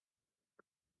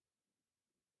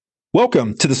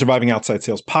Welcome to the Surviving Outside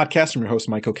Sales Podcast. I'm your host,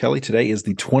 Michael Kelly. Today is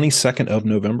the 22nd of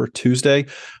November, Tuesday.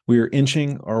 We are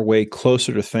inching our way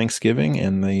closer to Thanksgiving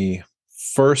and the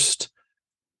first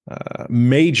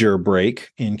major break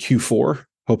in Q4.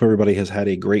 Hope everybody has had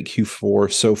a great Q4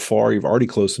 so far. You've already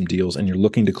closed some deals and you're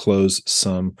looking to close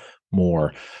some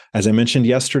more. As I mentioned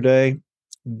yesterday,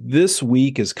 this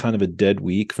week is kind of a dead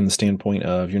week from the standpoint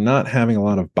of you're not having a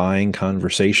lot of buying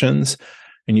conversations.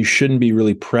 And you shouldn't be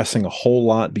really pressing a whole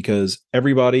lot because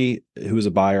everybody who is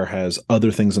a buyer has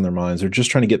other things in their minds. They're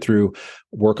just trying to get through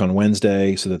work on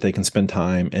Wednesday so that they can spend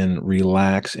time and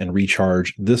relax and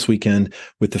recharge this weekend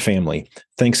with the family.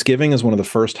 Thanksgiving is one of the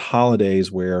first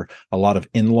holidays where a lot of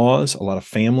in-laws, a lot of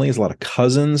families, a lot of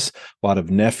cousins, a lot of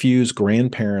nephews,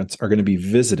 grandparents are going to be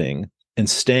visiting and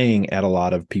staying at a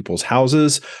lot of people's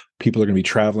houses. People are going to be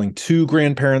traveling to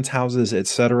grandparents' houses,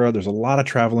 etc. There's a lot of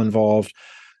travel involved.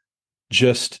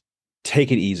 Just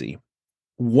take it easy.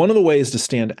 One of the ways to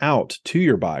stand out to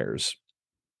your buyers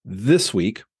this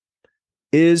week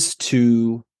is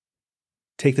to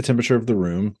take the temperature of the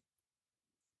room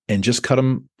and just cut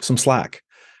them some slack.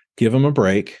 Give them a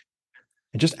break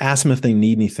and just ask them if they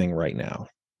need anything right now.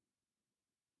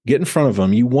 Get in front of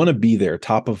them. You want to be there,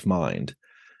 top of mind.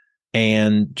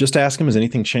 And just ask them, has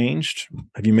anything changed?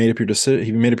 Have you made up your decision? Have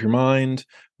you made up your mind?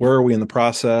 Where are we in the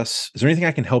process? Is there anything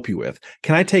I can help you with?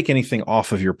 Can I take anything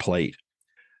off of your plate?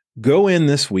 Go in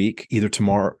this week, either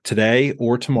today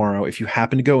or tomorrow, if you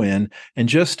happen to go in, and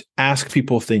just ask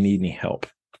people if they need any help.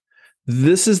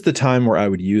 This is the time where I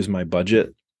would use my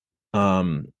budget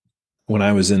when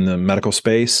I was in the medical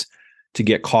space to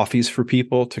get coffees for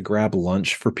people, to grab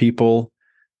lunch for people,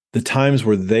 the times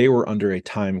where they were under a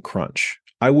time crunch.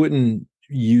 I wouldn't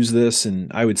use this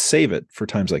and I would save it for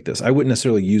times like this. I wouldn't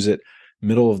necessarily use it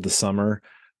middle of the summer.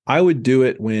 I would do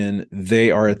it when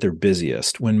they are at their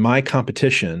busiest, when my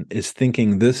competition is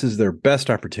thinking this is their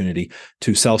best opportunity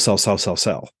to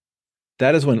sell.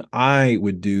 That is when I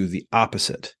would do the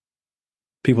opposite.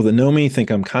 People that know me think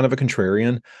I'm kind of a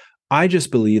contrarian. I just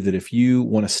believe that if you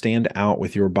want to stand out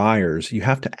with your buyers, you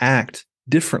have to act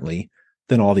differently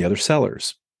than all the other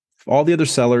sellers. If all the other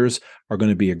sellers are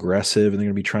going to be aggressive and they're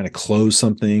going to be trying to close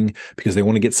something because they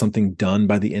want to get something done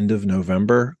by the end of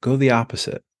November, go the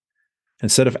opposite.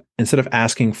 Instead of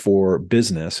asking for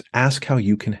business, ask how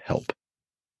you can help.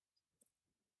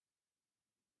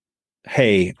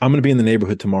 Hey, I'm going to be in the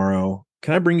neighborhood tomorrow.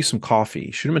 Can I bring you some coffee?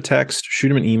 Shoot them a text, shoot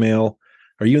them an email.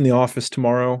 Are you in the office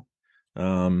tomorrow?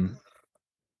 I'll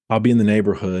be in the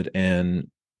neighborhood and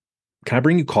can I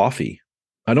bring you coffee?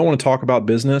 I don't want to talk about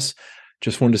business.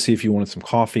 Just wanted to see if you wanted some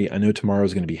coffee. I know tomorrow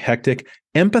is going to be hectic.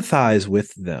 Empathize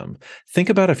with them. Think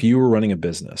about if you were running a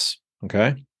business,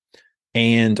 okay?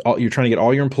 And you're trying to get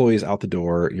all your employees out the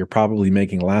door. You're probably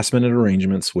making last minute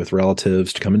arrangements with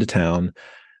relatives to come into town,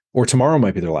 or tomorrow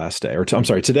might be their last day,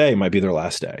 today might be their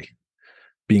last day,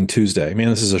 being Tuesday. Man,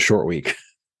 this is a short week.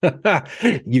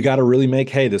 You got to really make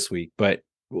hay this week. But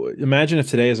imagine if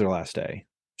today is their last day.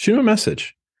 Shoot them a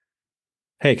message.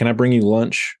 Hey, can I bring you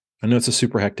lunch? I know it's a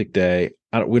super hectic day.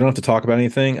 We don't have to talk about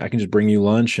anything. I can just bring you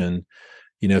lunch. And,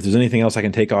 if there's anything else I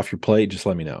can take off your plate, just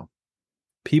let me know.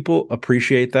 People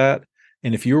appreciate that.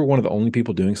 And if you're one of the only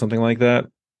people doing something like that,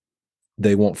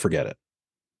 they won't forget it.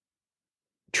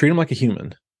 Treat them like a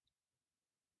human.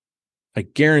 I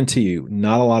guarantee you,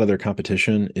 not a lot of their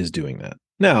competition is doing that.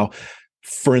 Now,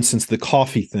 for instance, the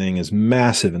coffee thing is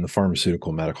massive in the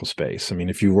pharmaceutical medical space. I mean,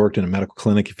 if you've worked in a medical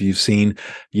clinic, if you've seen,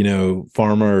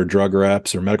 pharma or drug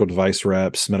reps or medical device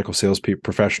reps, medical sales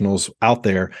professionals out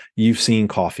there, you've seen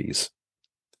coffees.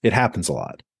 It happens a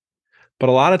lot. But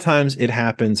a lot of times it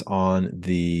happens on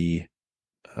the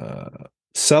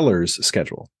seller's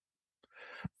schedule.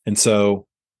 And so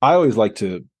I always like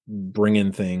to bring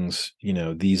in things,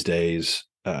 these days,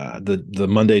 the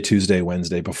Monday, Tuesday,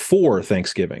 Wednesday before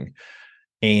Thanksgiving.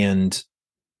 And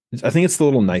I think it's the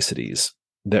little niceties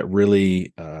that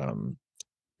really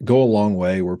go a long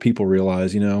way where people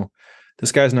realize,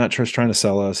 this guy's not just trying to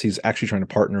sell us. He's actually trying to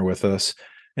partner with us,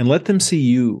 and let them see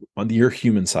you on your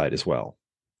human side as well.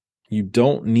 You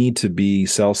don't need to be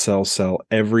sell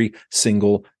every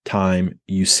single time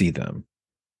you see them.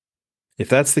 If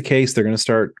that's the case, they're going to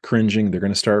start cringing. They're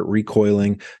going to start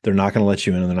recoiling. They're not going to let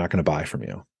you in and they're not going to buy from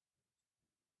you.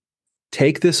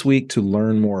 Take this week to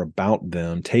learn more about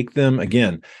them. Take them,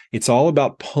 again, it's all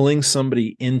about pulling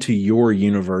somebody into your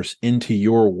universe, into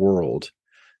your world,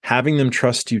 having them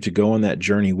trust you to go on that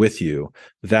journey with you.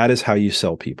 That is how you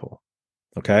sell people,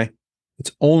 okay?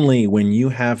 It's only when you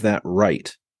have that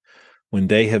right, when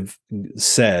they have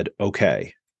said,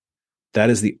 okay, that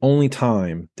is the only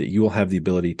time that you will have the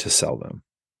ability to sell them.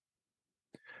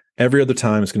 Every other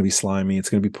time it's going to be slimy. It's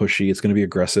going to be pushy. It's going to be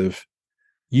aggressive.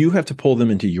 You have to pull them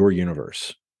into your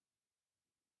universe.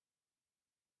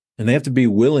 And they have to be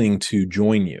willing to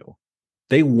join you.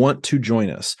 They want to join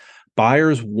us.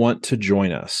 Buyers want to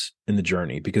join us in the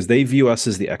journey because they view us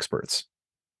as the experts.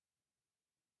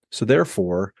 So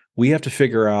therefore, we have to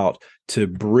figure out to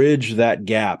bridge that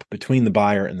gap between the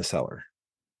buyer and the seller.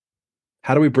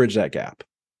 How do we bridge that gap?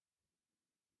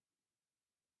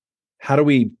 How do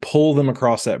we pull them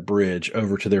across that bridge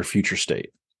over to their future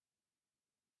state?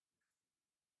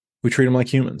 We treat them like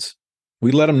humans.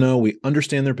 We let them know we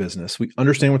understand their business. We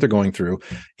understand what they're going through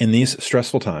in these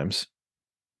stressful times.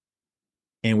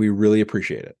 And we really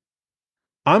appreciate it.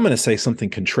 I'm going to say something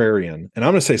contrarian, and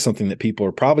I'm going to say something that people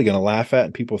are probably going to laugh at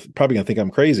and people are probably going to think I'm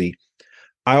crazy.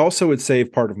 I also would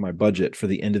save part of my budget for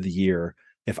the end of the year.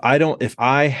 If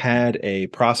I had a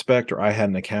prospect or I had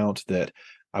an account that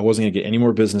I wasn't going to get any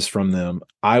more business from them,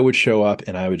 I would show up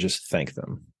and I would just thank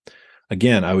them.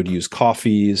 Again, I would use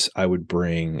coffees. I would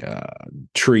bring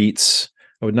treats.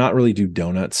 I would not really do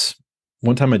donuts.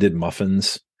 One time I did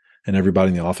muffins and everybody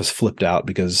in the office flipped out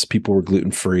because people were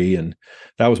gluten-free, and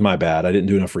that was my bad. I didn't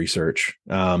do enough research.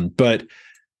 But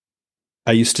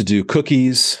I used to do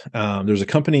cookies. There's a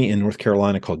company in North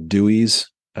Carolina called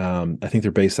Dewey's. I think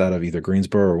they're based out of either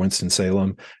Greensboro or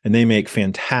Winston-Salem, and they make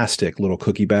fantastic little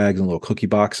cookie bags and little cookie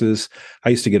boxes. I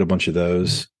used to get a bunch of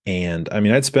those. And I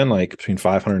mean, I'd spend like between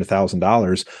 $500 and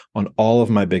 $1,000 on all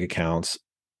of my big accounts.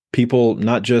 People,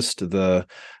 not just the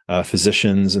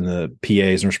physicians and the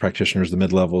PAs, nurse practitioners, the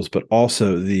mid-levels, but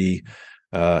also the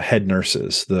head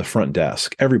nurses, the front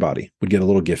desk. Everybody would get a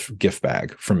little gift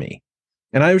bag from me.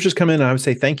 And I would just come in and I would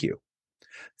say, thank you.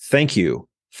 Thank you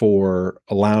for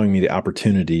allowing me the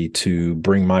opportunity to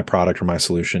bring my product or my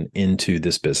solution into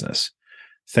this business.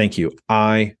 Thank you.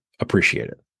 I appreciate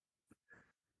it.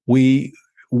 We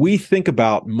think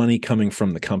about money coming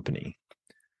from the company,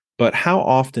 but how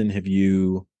often have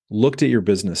you looked at your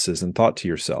businesses and thought to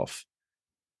yourself,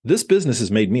 this business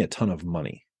has made me a ton of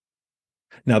money?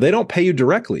 Now, they don't pay you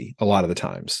directly a lot of the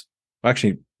times.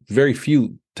 Actually, very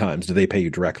few times do they pay you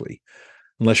directly,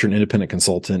 unless you're an independent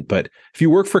consultant. But if you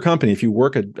work for a company, if you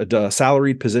work a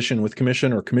salaried position with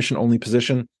commission or commission-only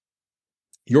position,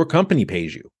 your company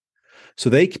pays you. So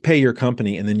they pay your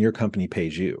company and then your company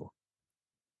pays you.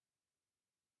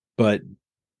 But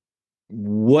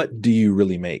what do you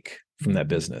really make from that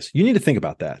business? You need to think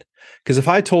about that. Because if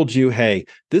I told you, hey,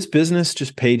 this business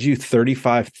just paid you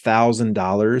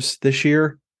 $35,000 this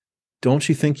year, don't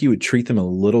you think you would treat them a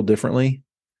little differently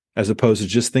as opposed to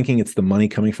just thinking it's the money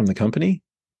coming from the company?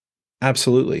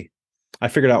 Absolutely. I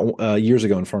figured out years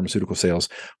ago in pharmaceutical sales,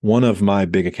 one of my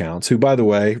big accounts, who, by the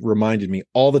way, reminded me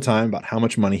all the time about how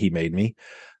much money he made me.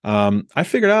 I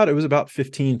figured out it was about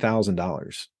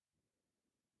 $15,000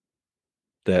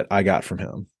 that I got from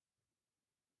him.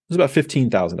 It was about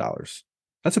 $15,000.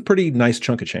 That's a pretty nice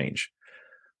chunk of change.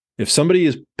 If somebody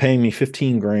is paying me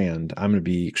 15 grand, I'm going to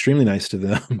be extremely nice to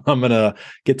them. I'm going to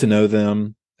get to know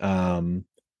them. And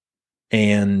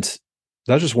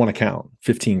that's just one account,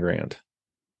 15 grand.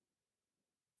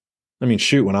 I mean,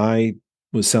 shoot, when I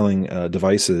was selling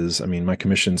devices, I mean, my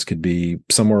commissions could be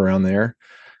somewhere around there.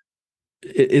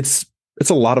 It's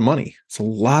a lot of money. It's a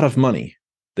lot of money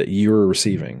that you're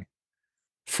receiving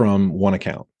from one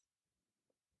account.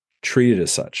 Treat it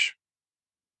as such.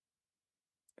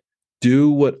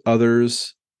 Do what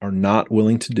others are not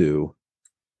willing to do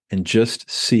and just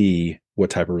see what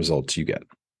type of results you get.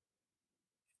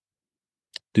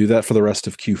 Do that for the rest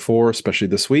of Q4, especially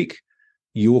this week.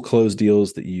 You will close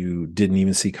deals that you didn't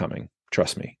even see coming.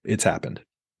 Trust me, it's happened.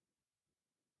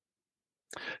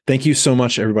 Thank you so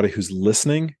much, everybody who's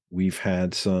listening. We've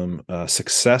had some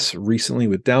success recently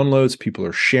with downloads. People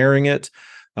are sharing it.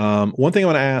 One thing I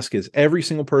want to ask is every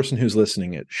single person who's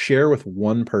listening, share with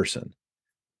one person.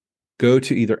 Go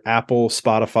to either Apple,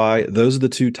 Spotify. Those are the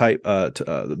two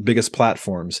the biggest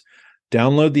platforms.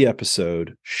 Download the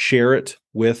episode, share it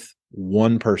with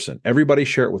one person. Everybody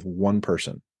share it with one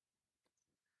person.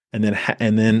 And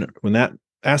then when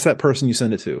ask that person you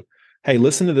send it to, hey,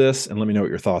 listen to this and let me know what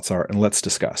your thoughts are and let's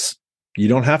discuss. You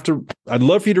don't have to. I'd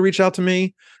love for you to reach out to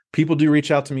me. People do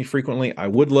reach out to me frequently. I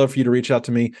would love for you to reach out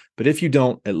to me. But if you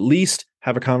don't, at least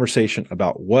have a conversation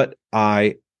about what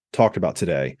I talked about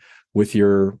today with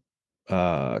your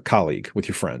colleague, with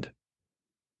your friend.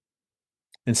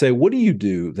 And say, what do you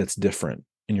do that's different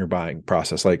in your buying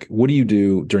process? Like, what do you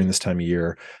do during this time of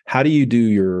year? How do you do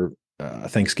your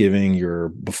Thanksgiving, your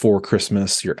before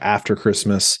Christmas, your after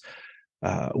Christmas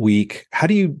week? How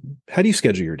do you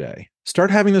schedule your day?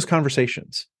 Start having those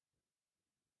conversations.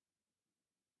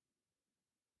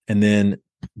 And then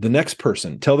the next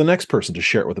person, tell the next person to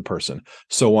share it with a person,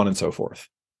 so on and so forth.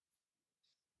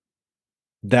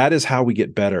 That is how we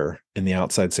get better in the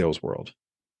outside sales world,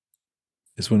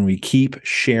 is when we keep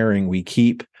sharing, we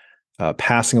keep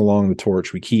passing along the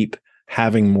torch, we keep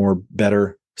having more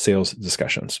better sales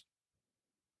discussions.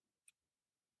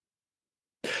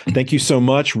 Thank you so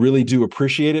much. Really do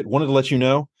appreciate it. Wanted to let you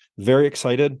know, very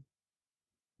excited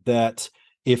that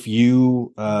if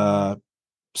you,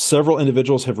 several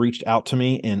individuals have reached out to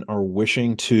me and are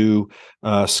wishing to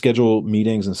schedule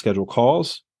meetings and schedule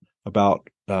calls about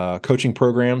coaching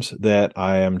programs that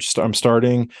I'm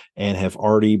starting and have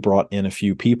already brought in a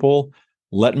few people.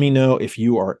 Let me know if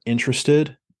you are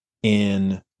interested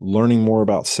in learning more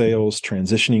about sales,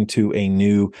 transitioning to a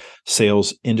new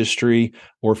sales industry,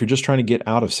 or if you're just trying to get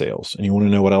out of sales and you want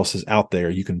to know what else is out there.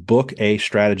 You can book a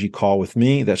strategy call with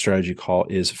me. That strategy call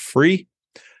is free.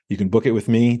 You can book it with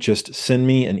me. Just send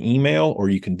me an email, or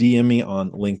you can DM me on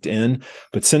LinkedIn,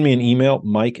 but send me an email,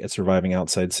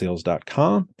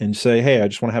 mike@survivingoutsidesales.com, and say, hey, I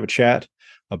just want to have a chat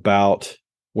about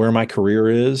where my career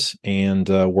is and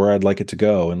where I'd like it to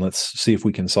go. And let's see if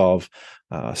we can solve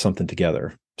something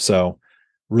together. So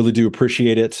really do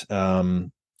appreciate it.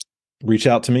 Reach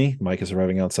out to me, Mike at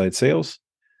Surviving Outside Sales.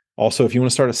 Also, if you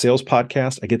want to start a sales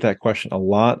podcast, I get that question a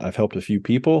lot. I've helped a few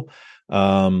people.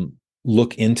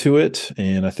 Look into it.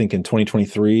 And I think in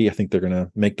 2023, I think they're going to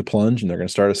make the plunge and they're going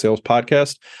to start a sales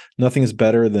podcast. Nothing is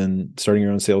better than starting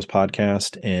your own sales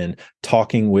podcast and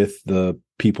talking with the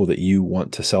people that you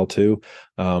want to sell to,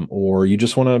 or you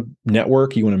just want to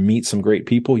network, you want to meet some great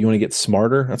people, you want to get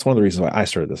smarter. That's one of the reasons why I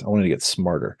started this. I wanted to get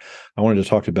smarter. I wanted to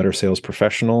talk to better sales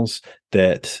professionals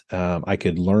that I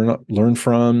could learn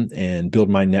from and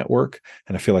build my network.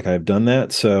 And I feel like I've done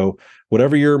that. So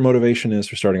whatever your motivation is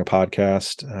for starting a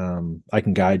podcast, I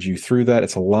can guide you through that.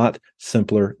 It's a lot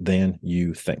simpler than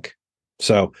you think.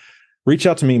 So reach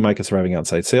out to me, Mike at Surviving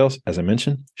Outside Sales. As I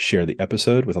mentioned, share the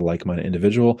episode with a like-minded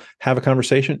individual, have a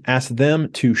conversation, ask them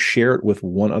to share it with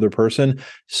one other person,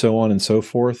 so on and so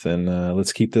forth. And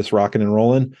let's keep this rocking and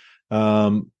rolling.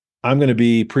 I'm going to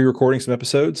be pre-recording some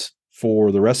episodes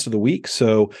for the rest of the week.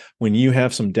 So when you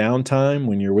have some downtime,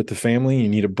 when you're with the family, you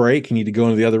need a break, you need to go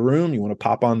into the other room, you want to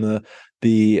pop on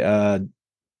the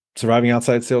Surviving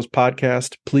Outside Sales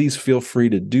podcast, please feel free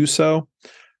to do so.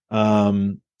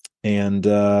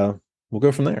 We'll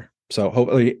go from there. So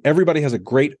hopefully everybody has a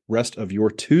great rest of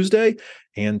your Tuesday,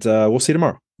 and we'll see you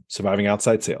tomorrow. Surviving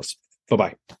Outside Sales.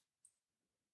 Bye-bye.